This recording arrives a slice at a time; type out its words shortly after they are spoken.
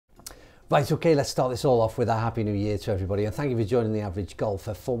Right, okay, let's start this all off with a Happy New Year to everybody, and thank you for joining The Average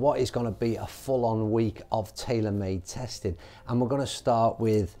Golfer for what is going to be a full-on week of TaylorMade testing. And we're going to start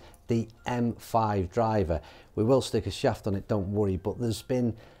with the M5 driver. We will stick a shaft on it, don't worry, but there's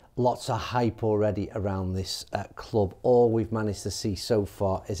been lots of hype already around this club. All we've managed to see so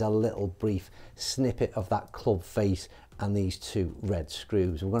far is a little brief snippet of that club face and these two red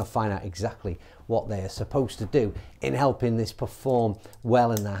screws. We're going to find out exactly what they are supposed to do in helping this perform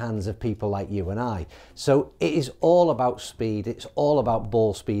well in the hands of people like you and I. So it is all about speed, it's all about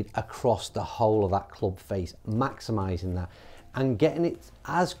ball speed across the whole of that club face, maximising that and getting it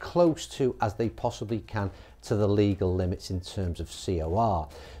as close to as they possibly can to the legal limits in terms of COR.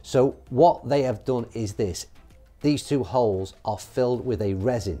 So what they have done is this: these two holes are filled with a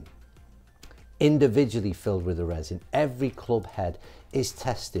resin, individually filled with a resin. Every club head is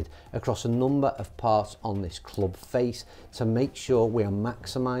tested across a number of parts on this club face to make sure we are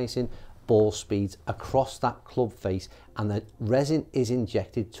maximising ball speeds across that club face, and the resin is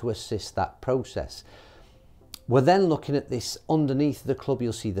injected to assist that process. We're then looking at this underneath the club.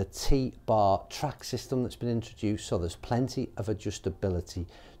 You'll see the T-bar track system that's been introduced, so there's plenty of adjustability.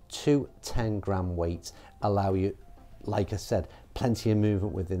 Two 10-gram weights allow you, like I said, plenty of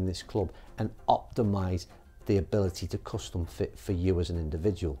movement within this club and optimize the ability to custom fit for you as an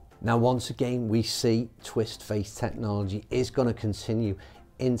individual. Now, once again, we see twist face technology is going to continue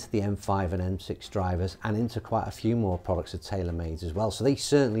into the M5 and M6 drivers and into quite a few more products of TaylorMade as well. So they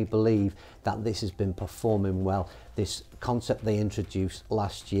certainly believe that this has been performing well. This concept they introduced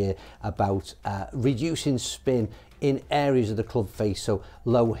last year about reducing spin in areas of the club face, so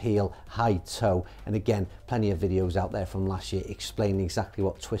low heel, high toe, and again, plenty of videos out there from last year explaining exactly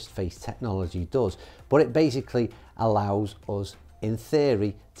what twist face technology does. But it basically allows us, in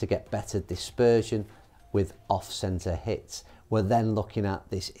theory, to get better dispersion with off-center hits. We're then looking at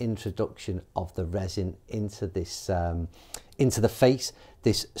this introduction of the resin into this into the face,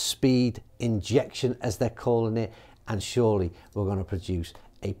 this speed injection as they're calling it, and surely we're going to produce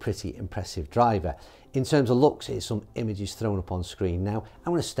a pretty impressive driver. In terms of looks, here's some images thrown up on screen now.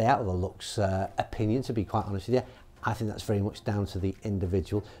 I'm going to stay out of the looks opinion, to be quite honest with you. I think that's very much down to the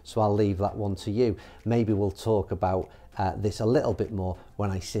individual, so I'll leave that one to you. Maybe we'll talk about this a little bit more when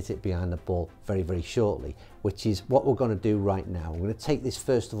I sit it behind the ball very, very shortly, which is what we're going to do right now. We're going to take this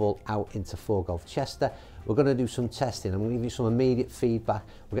first of all out into 4Golf Chester. We're going to do some testing. I'm going to give you some immediate feedback.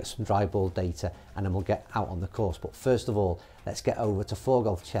 We'll get some dry ball data and then we'll get out on the course. But first of all, let's get over to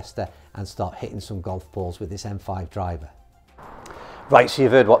 4Golf Chester and start hitting some golf balls with this M5 driver. Right, so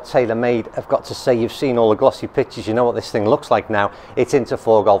you've heard what TaylorMade have got to say. You've seen all the glossy pictures. You know what this thing looks like now. It's into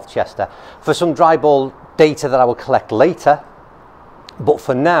 4Golf Chester for some dry ball data that I will collect later. But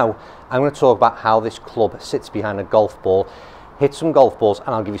for now, I'm going to talk about how this club sits behind a golf ball, hit some golf balls, and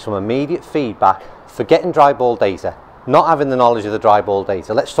I'll give you some immediate feedback for getting dry ball data, not having the knowledge of the dry ball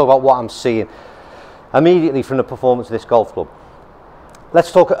data. Let's talk about what I'm seeing immediately from the performance of this golf club.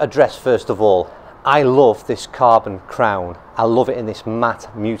 Let's talk at address first of all. I love this carbon crown. I love it in this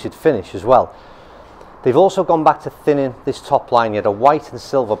matte muted finish as well. They've also gone back to thinning this top line. You had a white and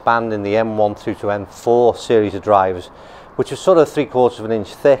silver band in the M1 through to M4 series of drivers, which was sort of 3/4 of an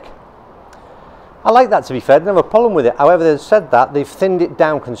inch thick. I like that, to be fair. I don't have a problem with it. However, they've said that they've thinned it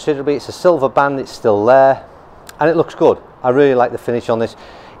down considerably. It's a silver band, it's still there, and it looks good. I really like the finish on this.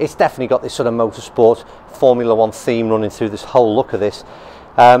 It's definitely got this sort of motorsport Formula 1 theme running through this whole look of this.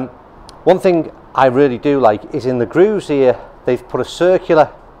 One thing I really do like is in the grooves here, they've put a circular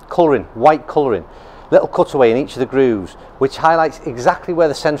colouring, white colouring, little cutaway in each of the grooves, which highlights exactly where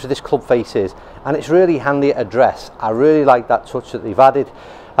the centre of this club face is, and it's really handy at address. I really like that touch that they've added.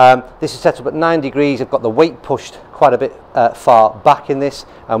 This is set up at 9 degrees. I've got the weight pushed quite a bit far back in this,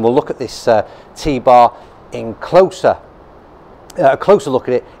 and we'll look at this T-bar in a closer look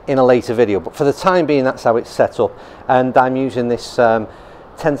at it in a later video. But for the time being, that's how it's set up, and I'm using this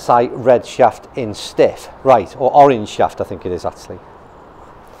tensite red shaft in stiff, right, or orange shaft I think it is actually.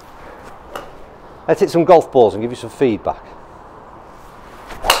 Let's hit some golf balls and give you some feedback.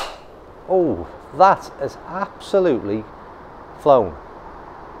 Oh, that has absolutely flown.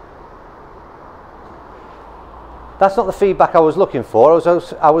 That's not the feedback I was looking for.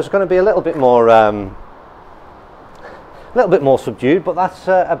 I was going to be a little bit more subdued, but that's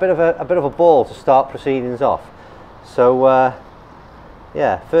a bit of a ball to start proceedings off. So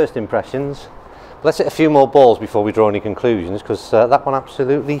yeah, first impressions. Let's hit a few more balls before we draw any conclusions, because that one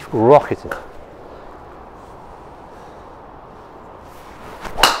absolutely rocketed.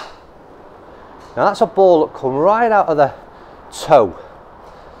 Now that's a ball that come right out of the toe.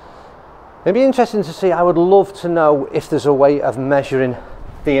 It'd be interesting to see. I would love to know if there's a way of measuring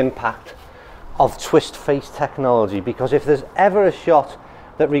the impact of twist face technology, because if there's ever a shot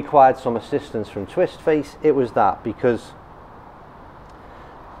that required some assistance from twist face, it was that, because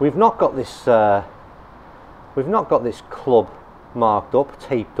we've not got this club marked up,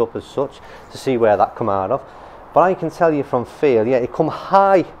 taped up as such, to see where that come out of, but I can tell you from feel, yeah, it come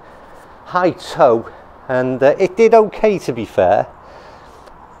high toe, and it did okay, to be fair.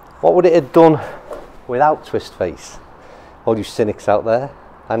 What would it have done without twist face? All you cynics out there,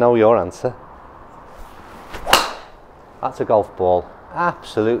 I know your answer. That's a golf ball,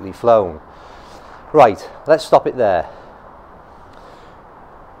 absolutely flown. Right, let's stop it there.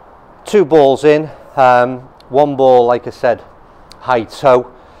 2 balls in, 1 ball, like I said, high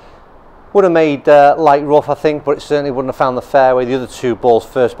toe. Would have made light rough, I think, but it certainly wouldn't have found the fairway. The other 2 balls,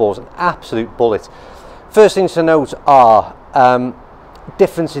 first ball was an absolute bullet. First things to note are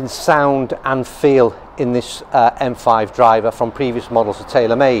difference in sound and feel in this M5 driver from previous models of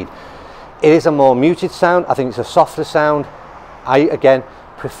TaylorMade. It is a more muted sound. I think it's a softer sound. I, again,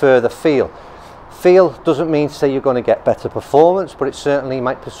 prefer the feel. Feel doesn't mean to say you're going to get better performance, but it certainly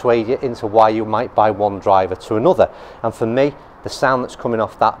might persuade you into why you might buy one driver to another. And for me, the sound that's coming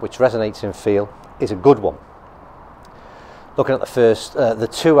off that, which resonates in feel, is a good one. Looking at the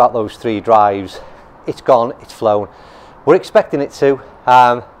 2 out those 3 drives, it's gone, it's flown. We're expecting it to,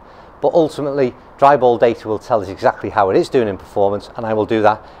 but ultimately, dry ball data will tell us exactly how it is doing in performance, and I will do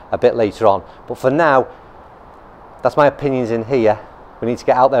that a bit later on. But for now, that's my opinions in here. We need to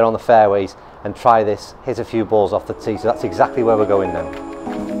get out there on the fairways and try this, hit a few balls off the tee. So that's exactly where we're going now.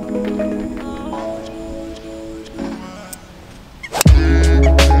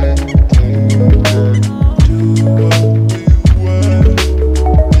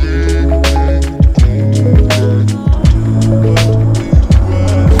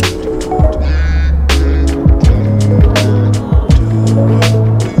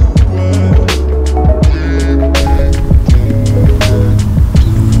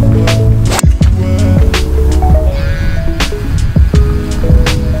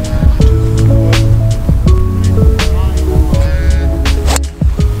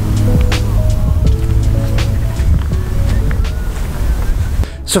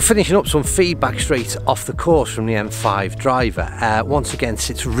 So finishing up some feedback straight off the course from the M5 driver. Once again,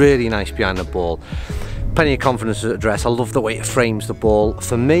 sits really nice behind the ball. Plenty of confidence at address. I love the way it frames the ball.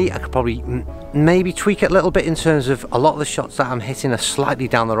 For me, I could probably maybe tweak it a little bit in terms of a lot of the shots that I'm hitting are slightly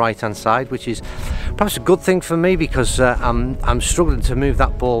down the right hand side, which is perhaps a good thing for me, because I'm struggling to move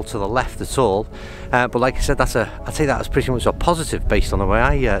that ball to the left at all. But like I said, I'd say that's pretty much a positive based on the way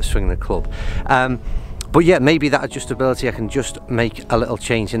I swing the club. But yeah, maybe that adjustability, I can just make a little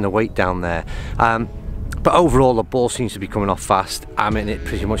change in the weight down there. But overall, the ball seems to be coming off fast. I'm in it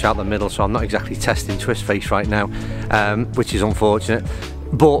pretty much out the middle, so I'm not exactly testing twist face right now, which is unfortunate.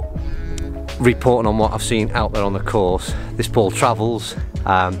 But reporting on what I've seen out there on the course, this ball travels,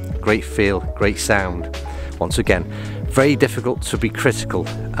 great feel, great sound. Once again, very difficult to be critical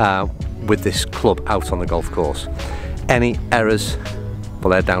with this club out on the golf course. Any errors,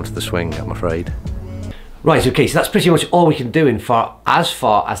 well, they're down to the swing, I'm afraid. Right, okay, so that's pretty much all we can do as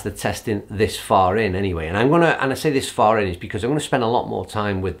far as the testing this far in anyway. And I say this far in is because I'm gonna spend a lot more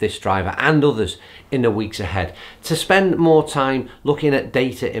time with this driver and others in the weeks ahead, to spend more time looking at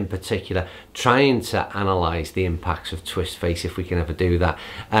data in particular, trying to analyze the impacts of twist face if we can ever do that.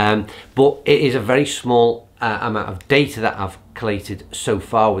 But it is a very small amount of data that I've collated so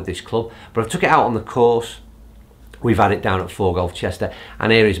far with this club, but I took it out on the course. We've had it down at 4 Golf Chester,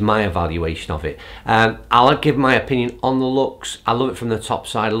 and here is my evaluation of it. I'll give my opinion on the looks. I love it from the top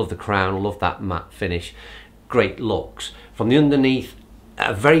side. I love the crown. I love that matte finish. Great looks. From the underneath,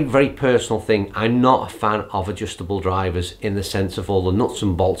 a very, very personal thing. I'm not a fan of adjustable drivers in the sense of all the nuts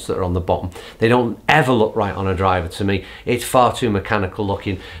and bolts that are on the bottom. They don't ever look right on a driver to me. It's far too mechanical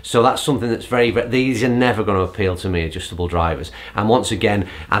looking. So that's something that's these are never going to appeal to me, adjustable drivers. And once again,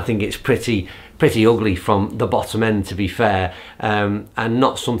 I think it's pretty ugly from the bottom end, to be fair, and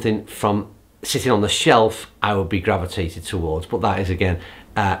not something from sitting on the shelf I would be gravitated towards. But that is, again,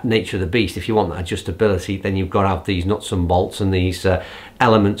 nature of the beast. If you want that adjustability, then you've got to have these nuts and bolts and these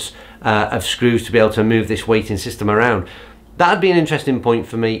elements of screws to be able to move this weighting system around. That'd be an interesting point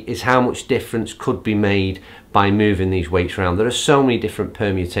for me, is how much difference could be made by moving these weights around. There are so many different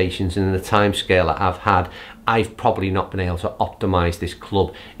permutations, and in the time scale that I've had, I've probably not been able to optimize this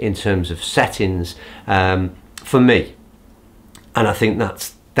club in terms of settings for me. And I think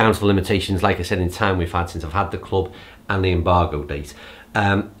that's down to the limitations, like I said, in time we've had since I've had the club and the embargo date.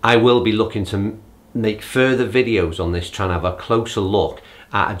 I will be looking to make further videos on this, trying to have a closer look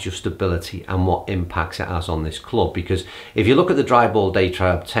at adjustability and what impacts it has on this club. Because if you look at the dry ball data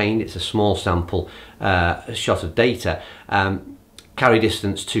I obtained, it's a small sample shot of data. Carry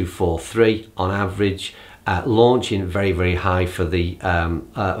distance 243 on average, launching very high for the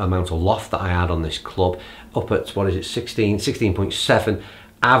amount of loft that I had on this club, up at, what is it, 16.7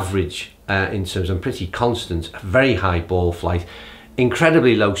 average in terms of pretty constant, very high ball flight,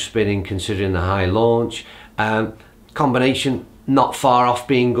 incredibly low spinning considering the high launch. Combination not far off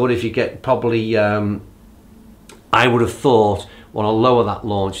being good. If you get probably, I would have thought, want to lower that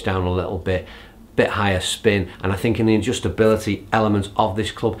launch down a little bit higher spin, and I think in the adjustability element of this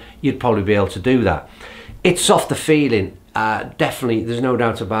club you'd probably be able to do that. It's softer feeling, definitely, there's no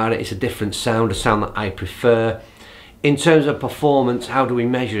doubt about it. It's a different sound, a sound that I prefer. In terms of performance, how do we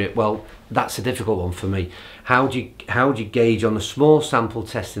measure it? Well, that's a difficult one for me. How do you gauge on the small sample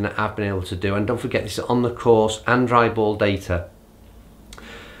testing that I've been able to do, and don't forget this is on the course and dry ball data,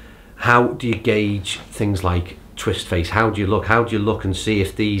 how do you gauge things like twist face? How do you look and see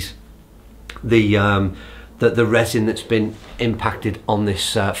if these the resin that's been impacted on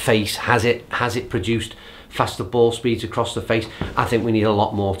this face, has it produced faster ball speeds across the face? I think we need a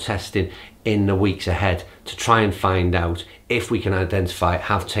lot more testing in the weeks ahead to try and find out if we can identify,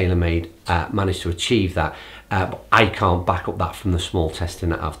 have TaylorMade managed to achieve that. But I can't back up that from the small testing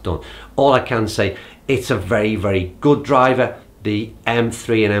that I've done. All I can say, it's a very good driver. The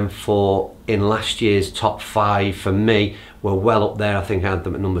M3 and M4 in last year's top 5 for me were well up there. I think I had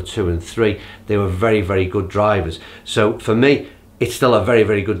them at number 2 and 3. They were very good drivers. So for me, it's still a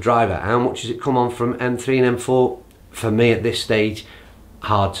very good driver. How much does it come on from M3 and M4? For me at this stage,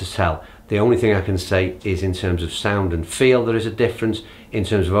 hard to tell. The only thing I can say is in terms of sound and feel, there is a difference. In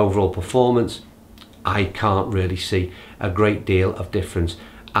terms of overall performance, I can't really see a great deal of difference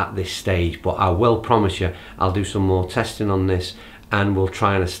at this stage, but I will promise you I'll do some more testing on this, and we'll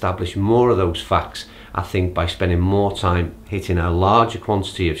try and establish more of those facts. I think by spending more time hitting a larger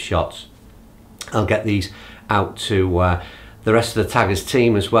quantity of shots, I'll get these out to the rest of the Taggers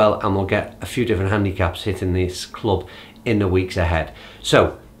team as well, and we'll get a few different handicaps hitting this club in the weeks ahead.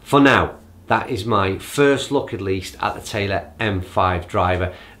 So for now, that is my first look, at least, at the Taylor M5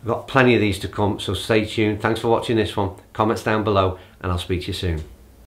 driver. I've got plenty of these to come, so stay tuned. Thanks for watching this one. Comments down below, and I'll speak to you soon.